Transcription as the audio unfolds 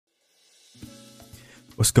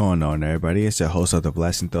What's going on, everybody? It's your host of the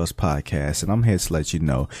Blessing Thoughts podcast, and I'm here to let you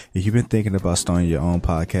know if you've been thinking about starting your own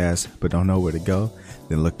podcast but don't know where to go,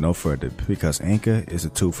 then look no further, because Anchor is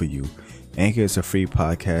a tool for you. Anchor is a free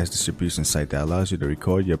podcast distribution site that allows you to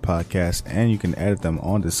record your podcast, and you can edit them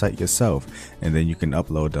on the site yourself, and then you can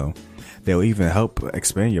upload them. They'll even help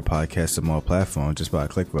expand your podcast to more platforms just by a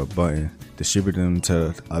click of a button, distribute them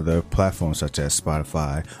to other platforms such as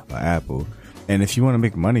Spotify or Apple. And if you want to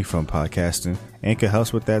make money from podcasting, Anchor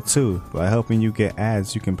helps with that too by helping you get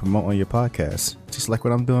ads you can promote on your podcast, just like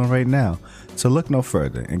what I'm doing right now. So look no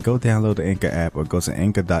further and go download the Anchor app or go to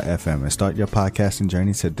anchor.fm and start your podcasting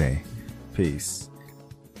journey today. Peace.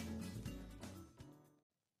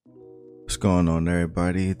 What's going on,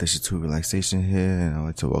 everybody? This is True Relaxation here, and I'd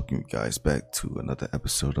like to welcome you guys back to another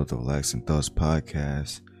episode of the Relaxing Thoughts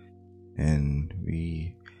podcast. And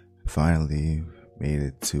we finally made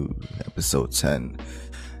it to episode 10,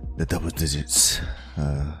 the double digits.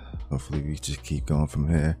 Hopefully we just keep going from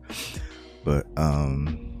here. But I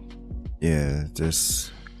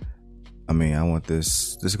want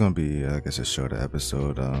this is gonna be, I guess, a shorter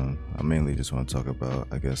episode. I mainly just want to talk about,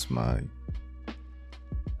 I guess,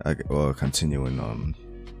 continuing on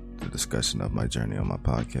the discussion of my journey on my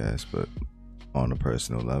podcast, but on a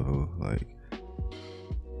personal level.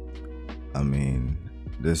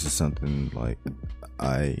 This is something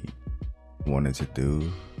I wanted to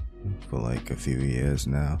do for a few years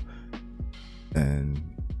now, and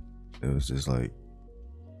it was just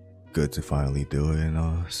good to finally do it and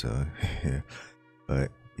all. So yeah.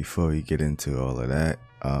 But before we get into all of that,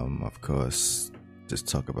 of course, just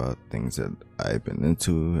talk about things that I've been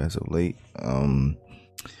into as of late.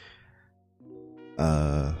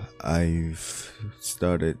 I've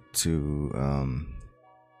started to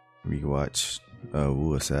rewatch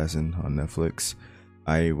Wu Assassin on Netflix.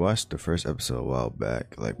 I watched the first episode a while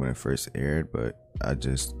back, when it first aired, but I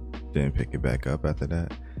just didn't pick it back up after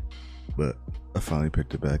that. But I finally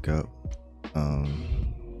picked it back up.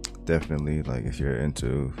 Definitely, if you're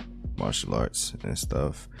into martial arts and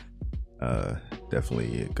stuff,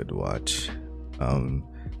 definitely a good watch.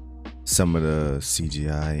 Some of the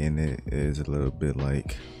CGI in it is a little bit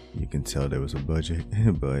you can tell there was a budget,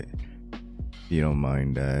 but you don't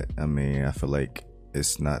mind that. I feel like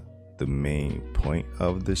it's not the main point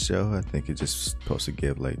of the show. I think it's just supposed to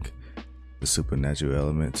give the supernatural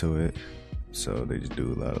element to it. So they just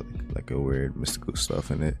do a lot of a weird mystical stuff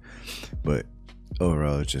in it. But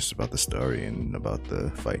overall, it's just about the story and about the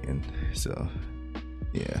fighting. So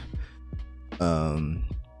yeah.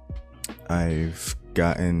 I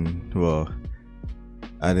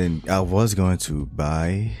was going to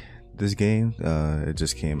buy this game. It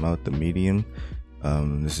just came out, the Medium.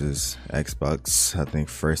 This is Xbox, I think,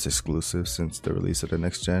 first exclusive since the release of the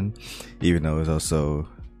next gen, even though it's also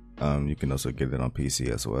you can also get it on PC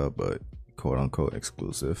as well, but quote unquote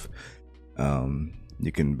exclusive.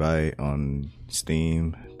 You can buy it on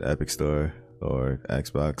Steam, the Epic Store, or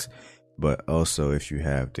Xbox, but also if you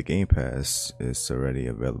have the Game Pass, it's already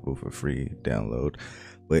available for free download,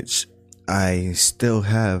 which I still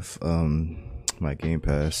have my Game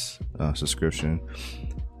Pass subscription.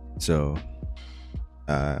 So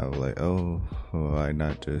I was why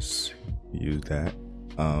not just use that?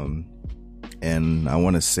 And I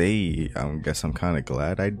want to say, I guess I'm kind of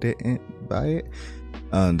glad I didn't buy it.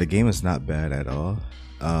 The game is not bad at all,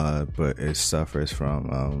 but it suffers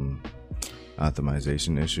from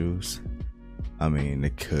optimization issues.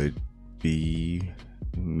 It could be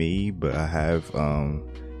me, but I have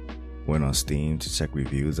went on Steam to check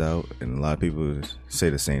reviews out, and a lot of people say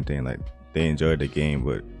the same thing. They enjoyed the game,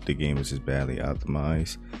 but the game is just badly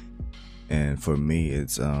optimized. And for me,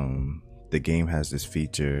 it's the game has this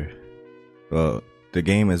feature. Well, the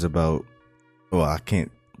game is about. Well, I can't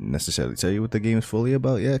necessarily tell you what the game is fully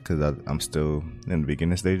about yet, because I'm still in the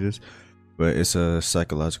beginning stages. But it's a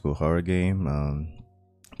psychological horror game.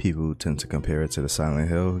 People tend to compare it to the Silent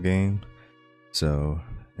Hill game. So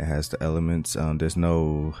it has the elements. There's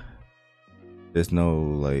no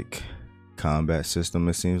combat system,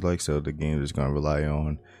 it seems like. So the game is gonna rely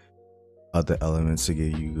on other elements to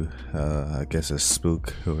give you, I guess, a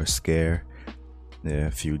spook or a scare. There are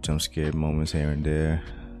a few jump scare moments here and there.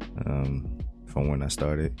 From when I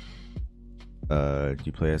started,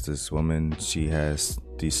 you play as this woman. She has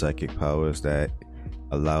these psychic powers that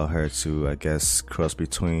allow her to, I guess, cross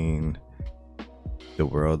between the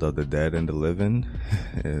world of the dead and the living,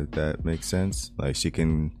 if that makes sense. She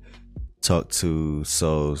can talk to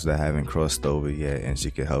souls that haven't crossed over yet, and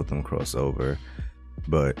she can help them cross over.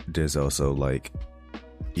 But there's also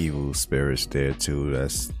evil spirits there too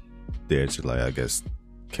that's there to I guess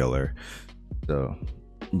kill her. So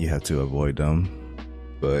you have to avoid them.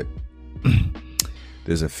 but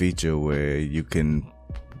there's a feature where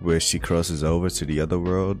she crosses over to the other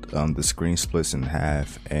world. The screen splits in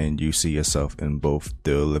half, and you see yourself in both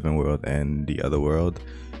the living world and the other world,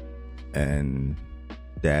 and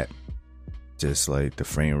that just like the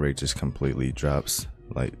frame rate just completely drops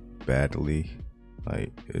like badly.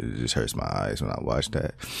 Like it just hurts my eyes when I watch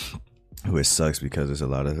that, which sucks because there's a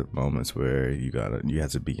lot of moments where you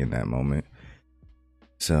have to be in that moment.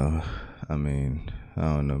 So I mean, I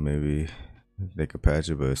don't know, maybe they could patch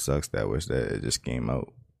it, but it sucks that wish that it just came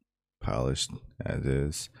out polished as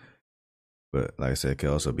is. But like I said, it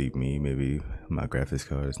could also be me. Maybe my graphics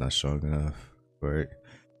card is not strong enough for it.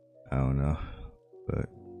 I don't know, but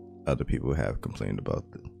other people have complained about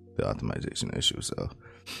the optimization issue, so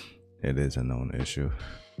it is a known issue.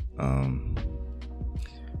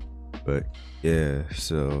 But yeah,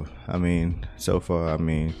 so I mean, so far, I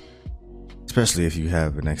mean, especially if you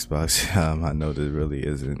have an Xbox, I know there really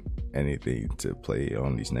isn't anything to play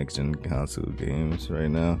on these next gen console games right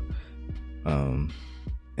now. And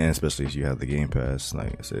especially if you have the Game Pass,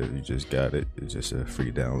 like I said, you just got it. It's just a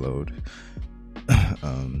free download.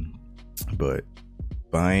 But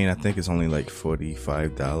buying, I think it's only like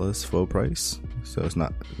 $45 full price, so it's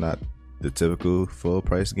not the typical full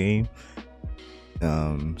price game.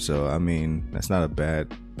 So I mean, that's not a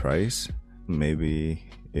bad price. Maybe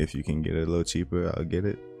if you can get it a little cheaper, I'll get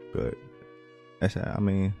it. But I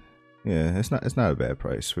mean, yeah, it's not a bad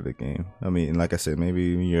price for the game. I mean, like I said, maybe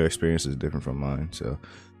your experience is different from mine, so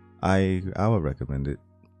I would recommend it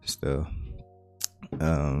still.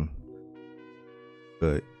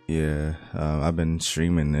 But yeah, I've been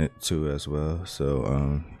streaming it too as well.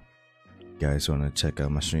 So guys want to check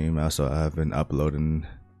out my stream. Also, I've been uploading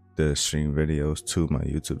the stream videos to my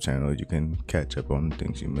YouTube channel. You can catch up on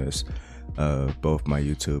things you miss. Both my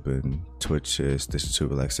YouTube and Twitch is Digital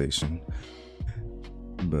Relaxation.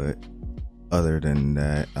 But other than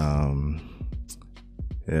that,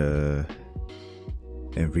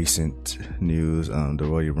 in recent news, the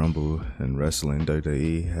Royal Rumble and wrestling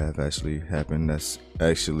WWE have actually happened. That's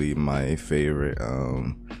actually my favorite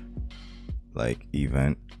like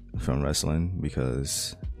event from wrestling,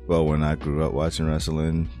 because well, when I grew up watching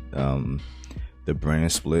wrestling, the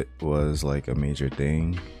brand split was like a major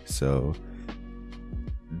thing. So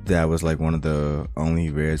that was like one of the only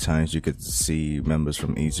rare times you could see members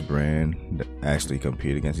from each brand actually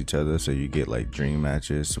compete against each other. So you get like dream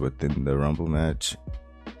matches within the Rumble match,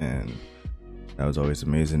 and that was always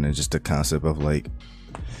amazing. And just the concept of like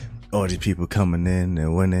all these people coming in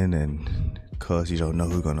and winning, and cause you don't know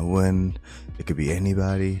who's gonna win, it could be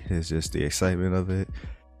anybody. It's just the excitement of it.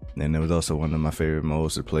 And it was also one of my favorite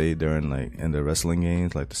modes to play during like in the wrestling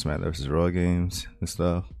games, like the SmackDown vs. Raw games and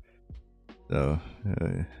stuff. So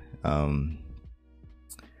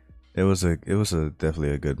it was definitely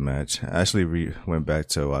a good match. I actually went back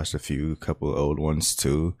to watch a couple old ones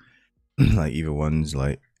too, like even ones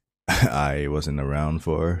like I wasn't around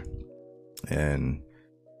for, and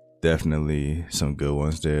definitely some good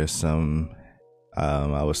ones there. Some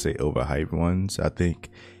I would say overhyped ones. I think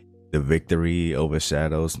the victory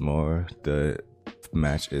overshadows more the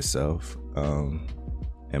match itself.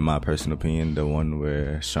 In my personal opinion, the one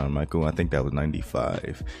where Shawn Michaels, I think that was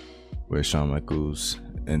 95, where Shawn Michaels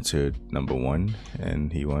entered number 1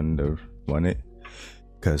 and he won it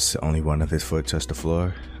because only one of his foot touched the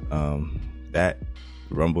floor. That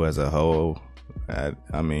Rumble as a whole,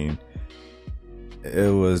 I mean,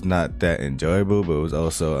 it was not that enjoyable, but it was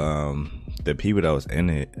also the people that was in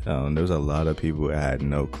it. There was a lot of people I had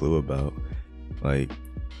no clue about. Like,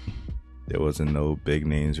 there wasn't no big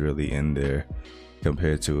names really in there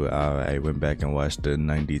compared to I went back and watched the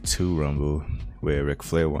 92 Rumble where Ric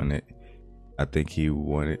Flair won it. I think he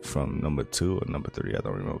won it from number 2 or number 3, I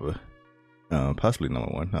don't remember. Possibly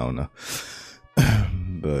number 1, I don't know.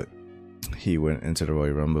 But he went into the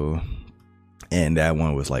Royal Rumble, and that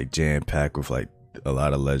one was like jam-packed with like a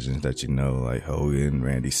lot of legends that you know, like Hogan,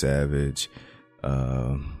 Randy Savage,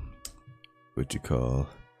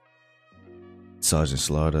 Sergeant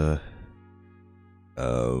Slaughter.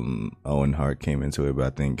 Owen Hart came into it, but I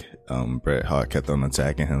think Bret Hart kept on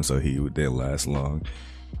attacking him, so he didn't last long.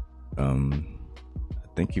 I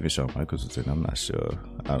think even Shawn Michaels was in. I'm not sure.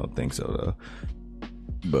 I don't think so though.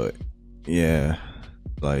 But yeah,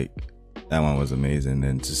 like that one was amazing.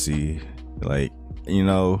 And to see, like, you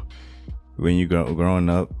know, when you growing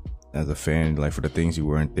up as a fan, like for the things you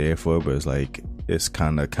weren't there for, but it's like it's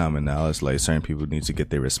kind of common knowledge. Like certain people need to get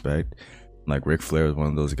their respect. Like Ric Flair is one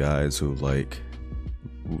of those guys who like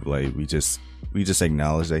we just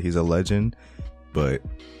acknowledge that he's a legend, but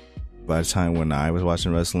by the time when I was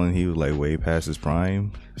watching wrestling, he was like way past his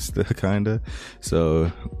prime, still kinda.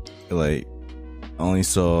 So like only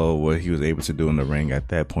saw what he was able to do in the ring at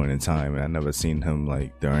that point in time, and I never seen him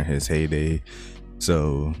like during his heyday.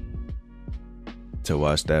 So to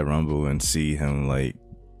watch that Rumble and see him like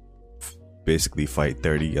basically fight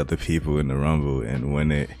 30 other people in the Rumble and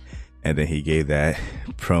win it, and then he gave that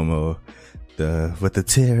promo, with the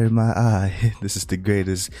tear in my eye, this is the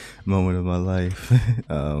greatest moment of my life.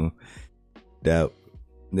 That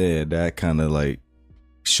kind of like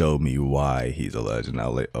showed me why he's a legend. I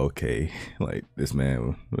was like, okay, like this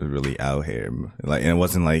man was really out here, like, and it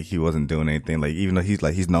wasn't like he wasn't doing anything, like even though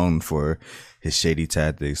he's known for his shady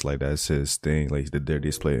tactics, like that's his thing, like he's the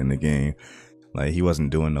dirtiest player in the game. Like he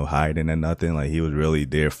wasn't doing no hiding or nothing, like he was really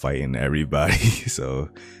there fighting everybody.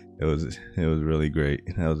 So it was really great.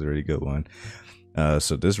 That was a really good one.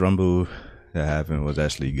 So this Rumble that happened was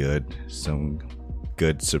actually good. Some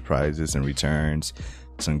good surprises and returns,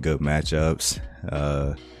 some good matchups.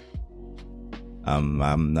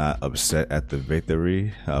 I'm not upset at the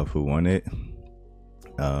victory of who won it.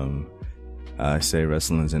 I say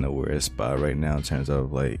wrestling's in a weird spot right now in terms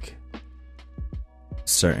of like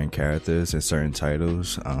certain characters and certain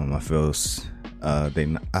titles. I feel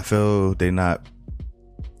they not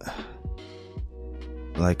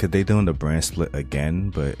like, cause they doing the brand split again,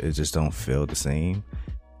 but it just don't feel the same.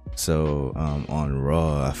 So on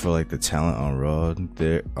Raw, I feel like the talent on Raw,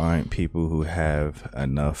 there aren't people who have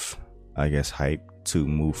enough, I guess, hype to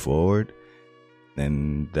move forward,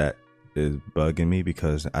 and that is bugging me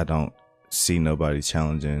because I don't see nobody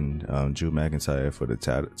challenging Drew McIntyre for the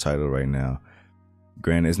title right now.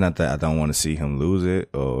 Granted, it's not that I don't want to see him lose it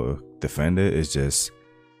or defend it, it's just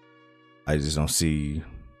I just don't see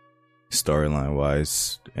storyline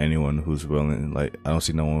wise anyone who's willing. Like I don't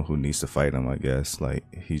see no one who needs to fight him. I guess like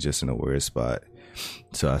he's just in a weird spot.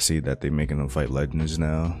 So I see that they're making him fight legends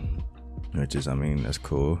now, which is, I mean, that's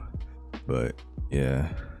cool. But yeah,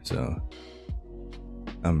 so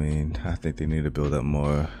I mean, I think they need to build up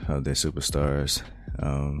more of their superstars,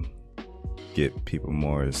 get people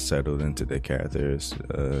more settled into their characters,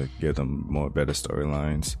 give them more better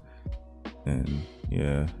storylines, and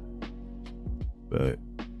yeah. But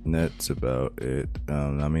that's about it.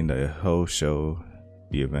 I mean, the whole show,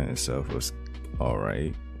 the event itself was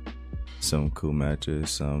alright. Some cool matches,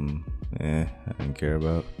 some I didn't care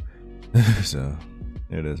about. So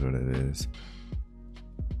it is what it is.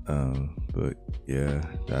 But yeah,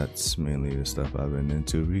 that's mainly the stuff I've been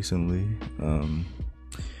into recently.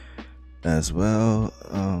 As well,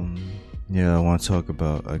 yeah, I want to talk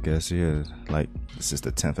about, I guess, yeah, like this is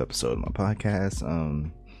the 10th episode of my podcast.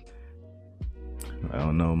 I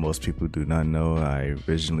don't know, most people do not know I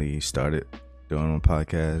originally started doing my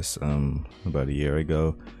podcast about a year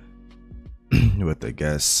ago with a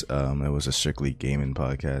guest. It was a strictly gaming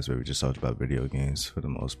podcast where we just talked about video games for the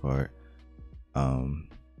most part.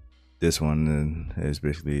 This one is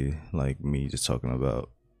basically like me just talking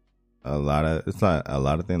about it's not a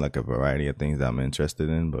lot of things, like a variety of things that I'm interested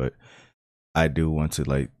in, but I do want to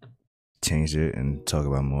like change it and talk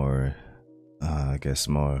about more, I guess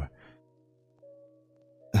more,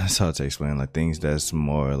 it's hard to explain, like things that's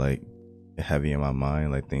more like heavy in my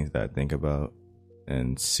mind, like things that I think about,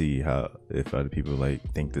 and see how, if other people like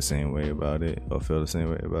think the same way about it or feel the same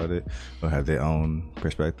way about it or have their own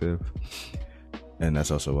perspective. And that's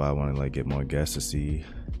also why I want to like get more guests to see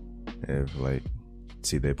if like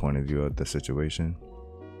see their point of view of the situation.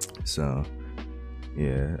 So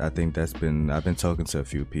yeah, I think I've been talking to a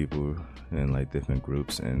few people in like different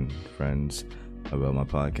groups and friends about my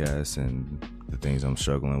podcast and the things I'm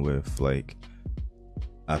struggling with. Like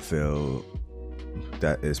I feel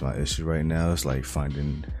that is my issue right now. It's like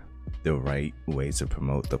finding the right way to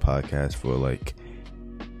promote the podcast for like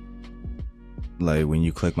when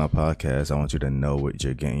you click my podcast, I want you to know what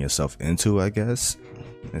you're getting yourself into, I guess,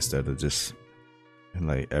 instead of just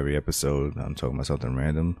like every episode I'm talking about something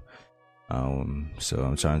random. So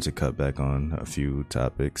I'm trying to cut back on a few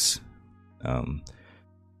topics.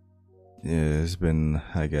 Yeah, it's been,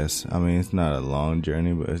 I guess, I mean, it's not a long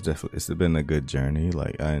journey, but it's been a good journey.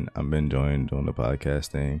 Like I've been enjoying doing the podcast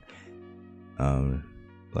thing.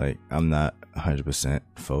 Like I'm not 100%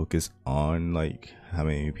 focused on like how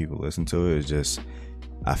many people listen to it. It's just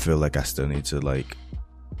I feel like I still need to like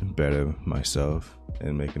better myself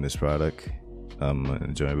in making this product an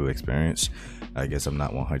enjoyable experience. I guess I'm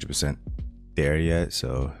not 100% there yet,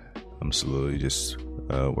 so I'm slowly just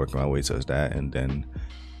working my way towards that, and then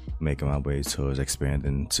making my way towards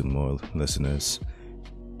expanding to more listeners.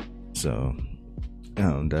 So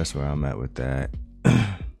that's where I'm at with that.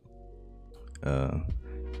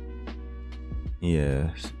 Yeah.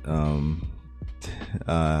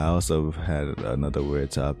 I also had another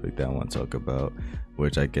weird topic that I want to talk about,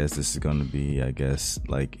 which I guess this is going to be, I guess,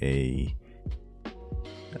 like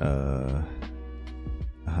uh,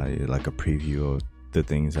 like a preview of the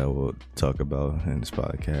things I will talk about in this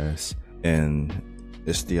podcast, and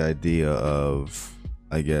it's the idea of,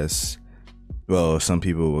 I guess, well, some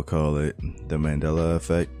people will call it the Mandela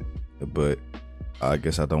effect, but I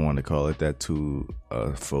guess I don't want to call it that to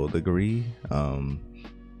a full degree.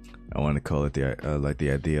 I want to call it the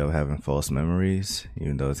idea of having false memories,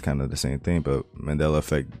 even though it's kind of the same thing. But Mandela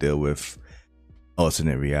effect deal with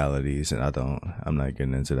alternate realities, and I'm not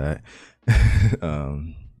getting into that.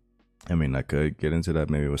 I mean, I could get into that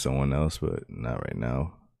maybe with someone else, but not right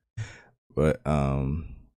now. But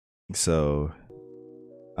so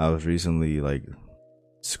I was recently like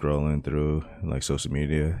scrolling through like social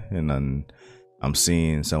media, and then I'm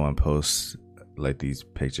seeing someone post like these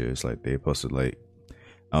pictures. Like they posted like,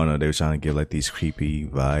 I don't know, they were trying to give like these creepy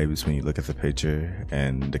vibes when you look at the picture,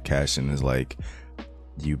 and the caption is like,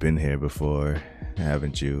 "You've been here before,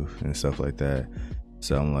 haven't you?" and stuff like that.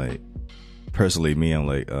 So I'm like, personally, I'm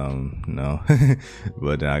like, no.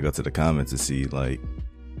 But then I go to the comments to see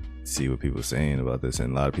what people are saying about this,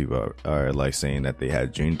 and a lot of people are like saying that they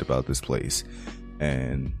had dreamed about this place,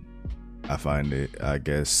 and I find it, I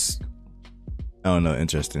guess, I don't know,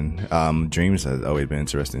 interesting. Dreams has always been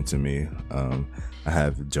interesting to me. I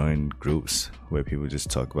have joined groups where people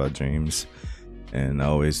just talk about dreams, and I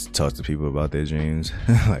always talk to people about their dreams.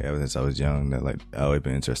 Like ever since I was young, that like I always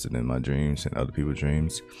been interested in my dreams and other people's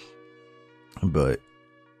dreams. But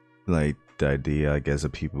like the idea, I guess,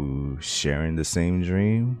 of people sharing the same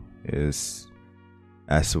dream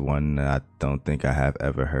that's one that I don't think I have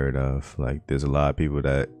ever heard of. Like there's a lot of people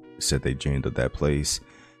that said they dreamed of that place,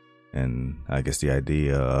 and I guess the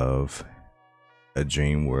idea of a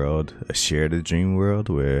dream world, a shared dream world,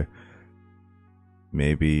 where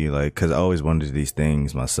maybe like, because I always wondered these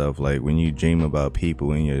things myself, like when you dream about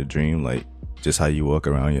people in your dream, like just how you walk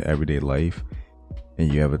around your everyday life,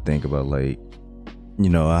 and you ever think about like, you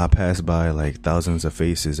know, I pass by like thousands of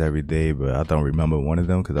faces every day, but I don't remember one of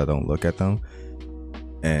them because I don't look at them.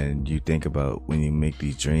 And you think about when you make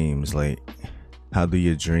these dreams, like how do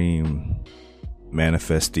your dream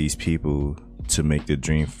manifest these people to make the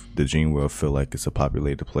dream world feel like it's a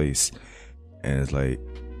populated place? And it's like,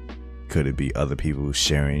 could it be other people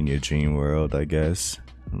sharing your dream world, I guess?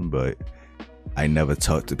 But I never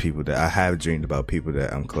talked to people that I have dreamed about, people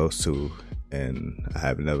that I'm close to, and I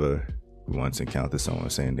have never once encountered someone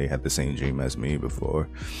saying they had the same dream as me before.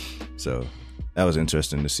 So that was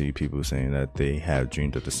interesting to see people saying that they have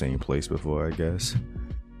dreamed of the same place before, I guess.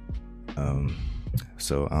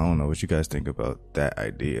 So I don't know what you guys think about that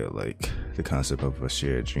idea, like the concept of a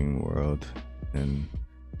shared dream world, and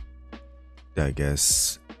I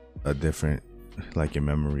guess a different, like your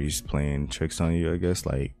memories playing tricks on you, I guess.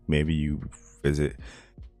 Like maybe you visit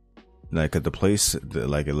like at the place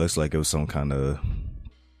like it looks like it was some kind of,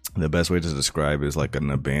 the best way to describe it is like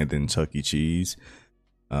an abandoned Chuck E. Cheese.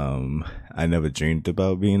 I never dreamed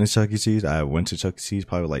about being a Chuck E. Cheese. I went to Chuck E. Cheese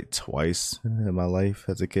probably like twice in my life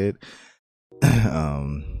as a kid.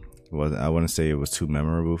 I wouldn't say it was too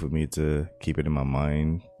memorable for me to keep it in my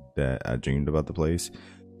mind that I dreamed about the place.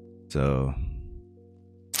 So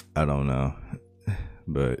I don't know,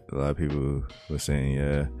 but a lot of people were saying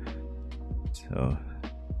yeah. So,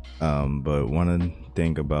 but one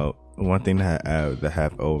thing that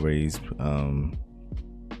have always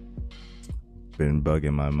been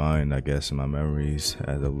bugging my mind, I guess, in my memories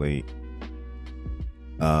as of late,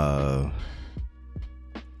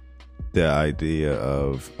 the idea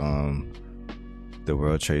of the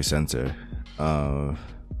World Trade Center, the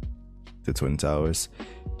Twin Towers.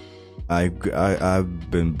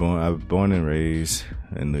 I've been born and raised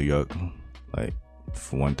in New York, like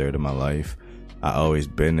for 1/3 of my life. I always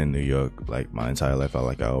been in New York, like my entire life. I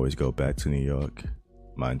always go back to New York.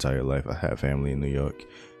 My entire life, I have family in New York.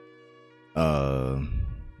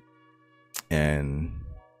 And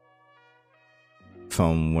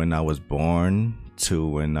from when I was born to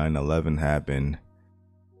when 9/11 happened,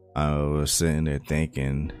 I was sitting there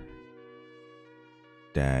thinking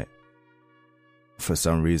that for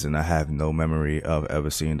some reason I have no memory of ever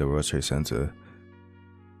seeing the World Trade Center,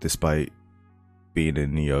 despite being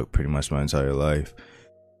in New York pretty much my entire life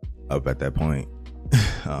up at that point.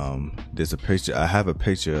 There's a picture, I have a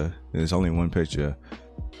picture, there's only one picture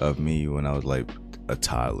of me when I was like a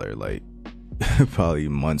toddler, like probably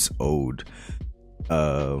months old,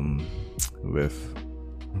 with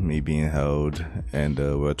me being held and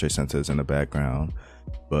the World Trade Center is in the background.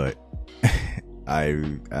 But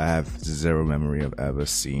I have zero memory of ever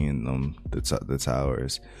seeing them, the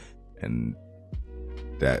towers, and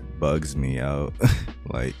that bugs me out.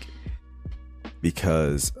 Like,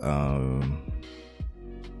 because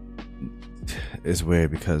it's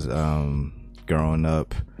weird because growing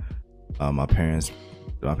up, my parents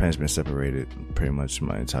been separated pretty much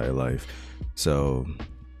my entire life. So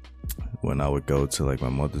when I would go to like my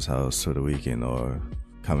mother's house for the weekend or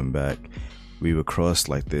coming back, we would cross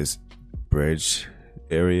like this bridge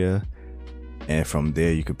area, and from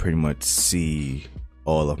there you could pretty much see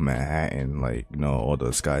all of Manhattan, like, you know, all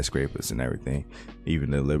the skyscrapers and everything,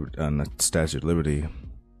 even the Statue of Liberty.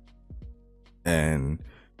 And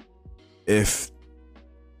if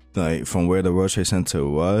like from where the World Trade Center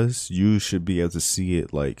was, you should be able to see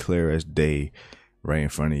it like clear as day right in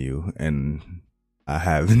front of you. And I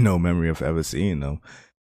have no memory of ever seeing them.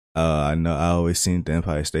 I know I always seen the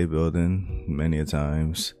Empire State Building many a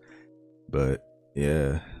times, but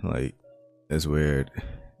yeah, like, it's weird.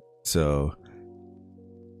 So,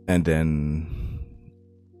 and then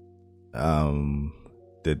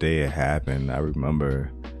the day it happened, I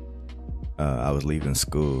remember I was leaving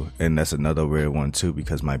school, and that's another weird one too,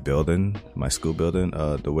 because my school building,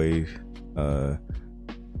 the way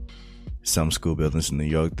some school buildings in New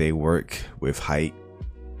York, they work with height.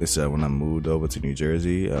 So when I moved over to New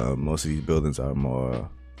Jersey, most of these buildings are more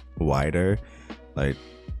wider. Like,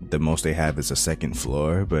 the most they have is a second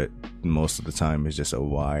floor, but most of the time it's just a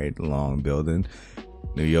wide, long building.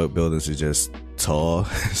 New York buildings are just tall,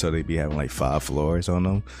 so they be having like 5 floors on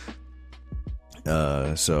them.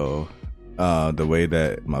 So the way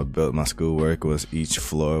that my school work was, each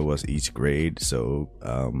floor was each grade. So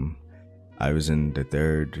I was in the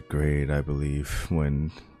 3rd grade, I believe,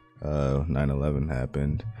 when 9/11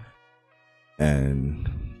 happened, and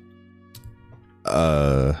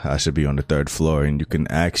I should be on the 3rd floor, and you can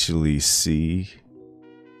actually see.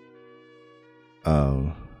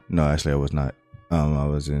 No, actually, I was not. I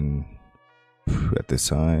was in, at this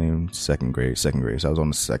time, 2nd grade. So I was on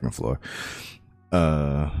the 2nd floor.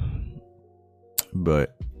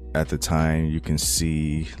 But at the time, you can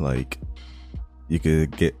see, like, you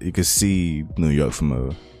could see New York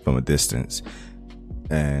from a distance.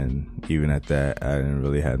 And even at that, I didn't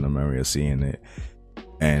really have no memory of seeing it.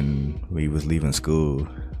 And we was leaving school.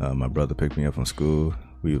 My brother picked me up from school.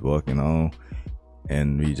 We was walking home,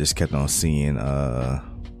 and we just kept on seeing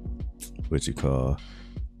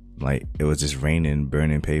like, it was just raining,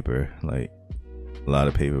 burning paper. Like, a lot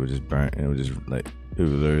of paper was just burnt, and it was just like, it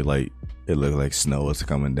was literally like, it looked like snow was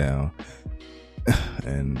coming down.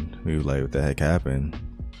 And we were like, what the heck happened?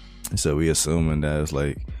 So we assuming that it was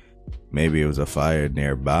like, maybe it was a fire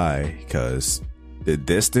nearby, because the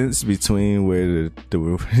distance between where the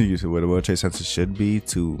World Trade Center should be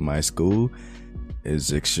to my school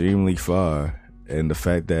is extremely far, and the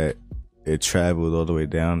fact that it traveled all the way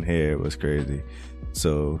down here was crazy.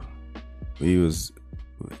 So we was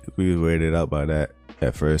weirded out by that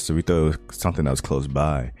at first. So we thought it was something that was close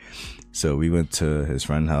by. So we went to his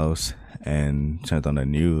friend's house and turned on the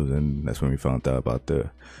news, and that's when we found out about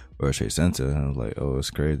the World Trade Center. And I was like, oh,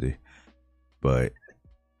 it's crazy. But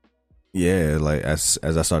yeah, like, as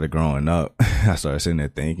I started growing up, I started sitting there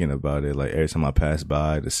thinking about it. Like, every time I pass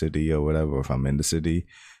by the city or whatever, or if I'm in the city,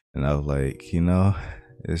 and I was like, you know,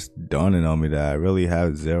 it's dawning on me that I really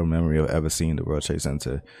have zero memory of ever seeing the World Trade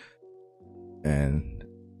Center. And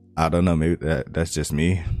I don't know, maybe that's just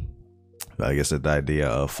me. But I guess the idea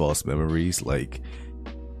of false memories, like,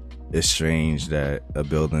 it's strange that a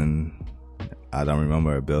building, I don't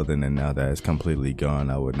remember a building, and now that it's completely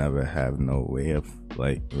gone, I would never have no way of,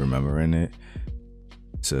 like, remembering it.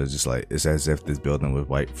 So it's just like, it's as if this building was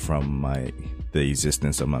wiped from the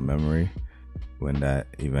existence of my memory when that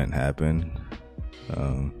event happened.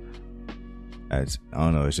 I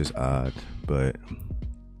don't know, it's just odd. But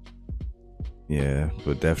yeah,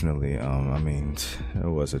 but definitely, I mean, it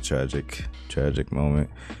was a tragic moment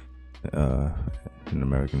in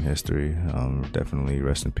American history. Definitely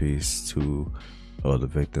rest in peace to all the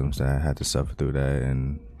victims that had to suffer through that,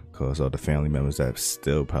 and of course all the family members that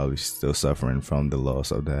probably still suffering from the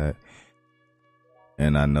loss of that.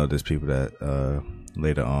 And I know there's people that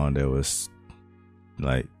later on there was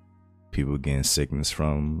like people getting sickness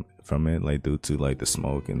from it, like due to like the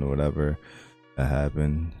smoke and whatever that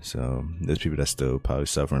happened. So there's people that still probably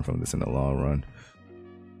suffering from this in the long run.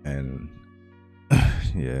 And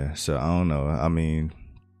yeah, so I don't know. I mean,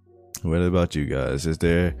 what about you guys? Is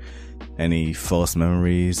there any false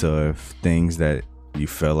memories or things that you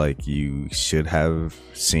felt like you should have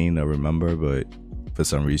seen or remember, but for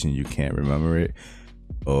some reason you can't remember it?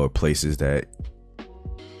 Or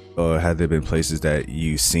have there been places that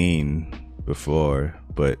you've seen before,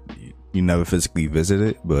 but you never physically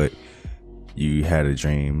visited, but you had a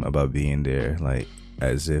dream about being there, like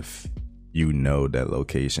as if you know that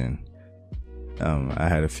location. I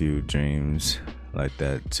had a few dreams like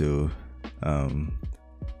that too.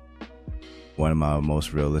 One of my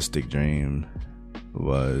most realistic dreams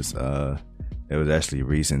was it was actually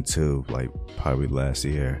recent too, like probably last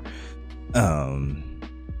year.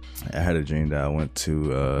 I had a dream that I went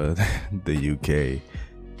to the UK.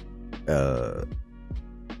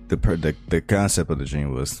 The concept of the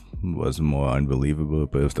dream was more unbelievable,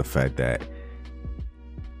 but it was the fact that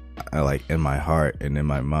I, like, in my heart and in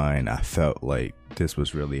my mind, I felt like this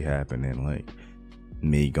was really happening. Like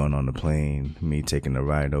me going on the plane, me taking a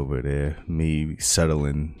ride over there, me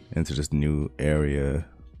settling into this new area,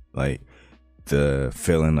 like the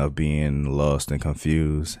feeling of being lost and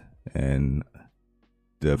confused and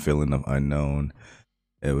the feeling of unknown.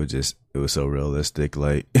 It was so realistic.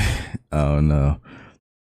 Like, I don't know.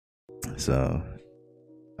 So,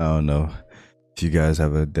 I don't know if you guys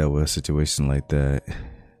ever dealt with a situation like that.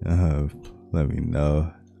 Let me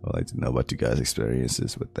know. I'd like to know about you guys'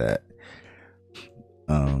 experiences with that.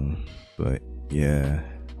 But yeah,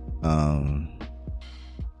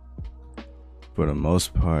 for the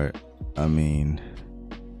most part, I mean,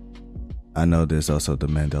 I know there's also the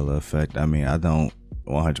Mandela effect. I mean, I don't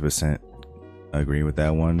 100% agree with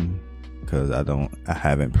that one, because I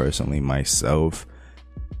haven't personally myself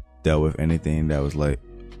dealt with anything that was like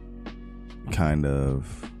kind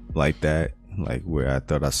of like that, like where I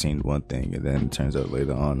thought I seen one thing and then it turns out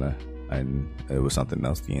later on it was something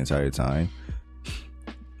else the entire time.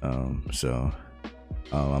 So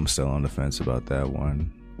I'm still on the fence about that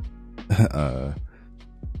one.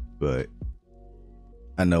 But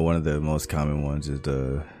I know one of the most common ones is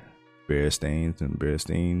the Bearsteins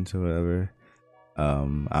or whatever.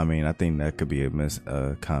 I mean, I think that could be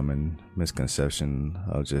a common misconception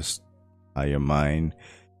of just how your mind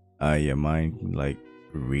like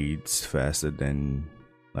reads faster than,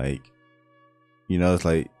 like, you know, it's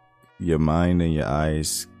like your mind and your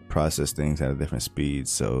eyes process things at a different speed.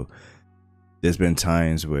 So there's been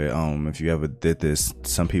times where if you ever did this,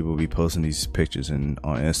 some people be posting these pictures on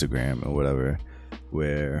Instagram or whatever,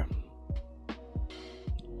 where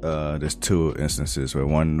there's two instances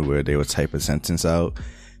where they would type a sentence out,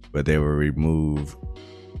 but they were I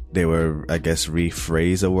guess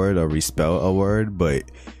rephrase a word or respell a word, but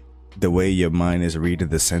the way your mind is reading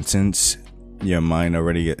the sentence, your brain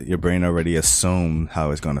already assumed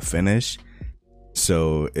how it's gonna finish.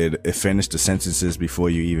 So it finished the sentences before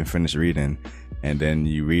you even finish reading, and then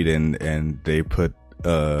you read in and they put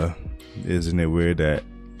isn't it weird that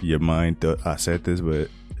your mind thought I said this, but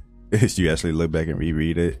you actually look back and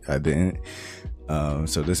reread it, I didn't.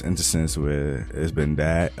 So this instance where it's been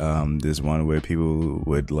that, there's one where people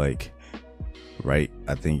would like write,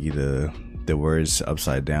 I think, either the words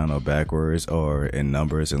upside down or backwards or in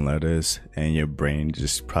numbers and letters, and your brain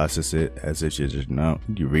just process it as if you're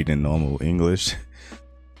reading normal English.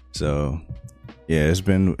 So yeah,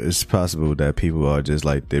 it's possible that people are just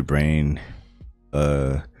like, their brain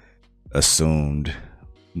assumed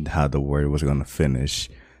how the word was gonna finish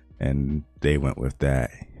and they went with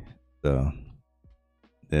that. So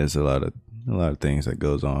there's a lot of things that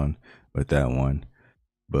goes on with that one.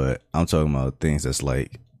 But I'm talking about things that's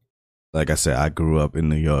like I said, I grew up in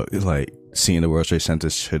New York. It's like seeing the World Trade Center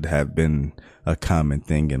should have been a common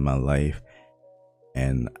thing in my life.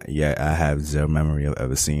 And yeah, I have zero memory of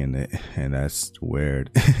ever seeing it, and that's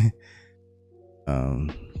weird.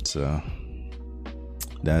 So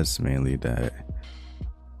that's mainly that.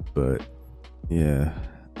 But yeah,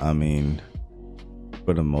 I mean,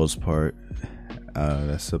 for the most part,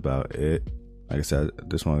 that's about it. Like I said,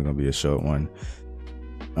 this one's gonna be a short one.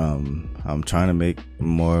 I'm trying to make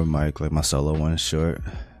more of my solo ones short,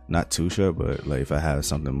 not too short, but like if I have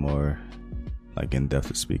something more like in depth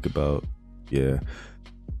to speak about, yeah.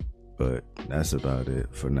 But that's about it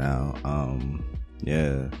for now.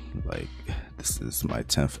 Yeah, like this is my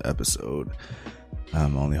 10th episode.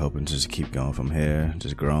 I'm only hoping to just keep going from here,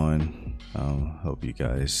 just growing. Hope you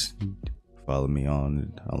guys follow me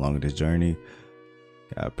along this journey.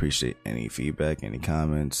 I appreciate any feedback, any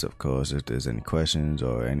comments. Of course, if there's any questions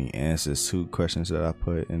or any answers to questions that I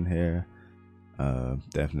put in here,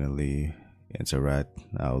 definitely interact.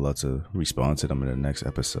 I would love to respond to them in the next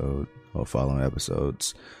episode or following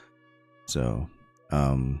episodes. So,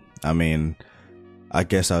 I mean, I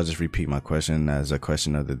guess I'll just repeat my question as a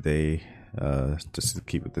question of the day, just to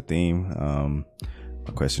keep with the theme.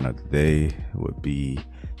 My question of the day would be,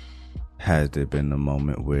 has there been a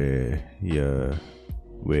moment where you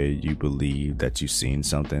believe that you've seen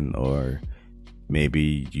something, or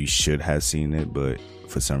maybe you should have seen it, but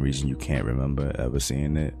for some reason you can't remember ever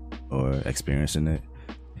seeing it or experiencing it.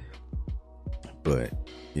 But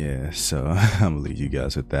yeah, so I'm gonna leave you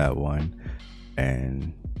guys with that one.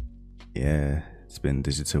 And yeah, it's been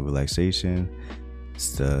Digital Relaxation.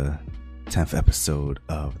 It's the 10th episode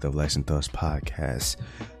of the Relaxing Thoughts podcast.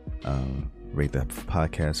 Rate the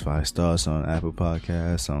podcast 5 stars on Apple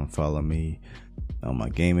Podcasts. Follow me on my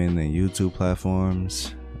gaming and YouTube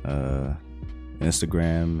platforms.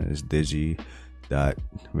 Instagram is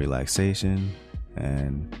digi.relaxation.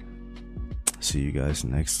 And see you guys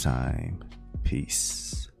next time.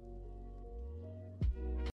 Peace.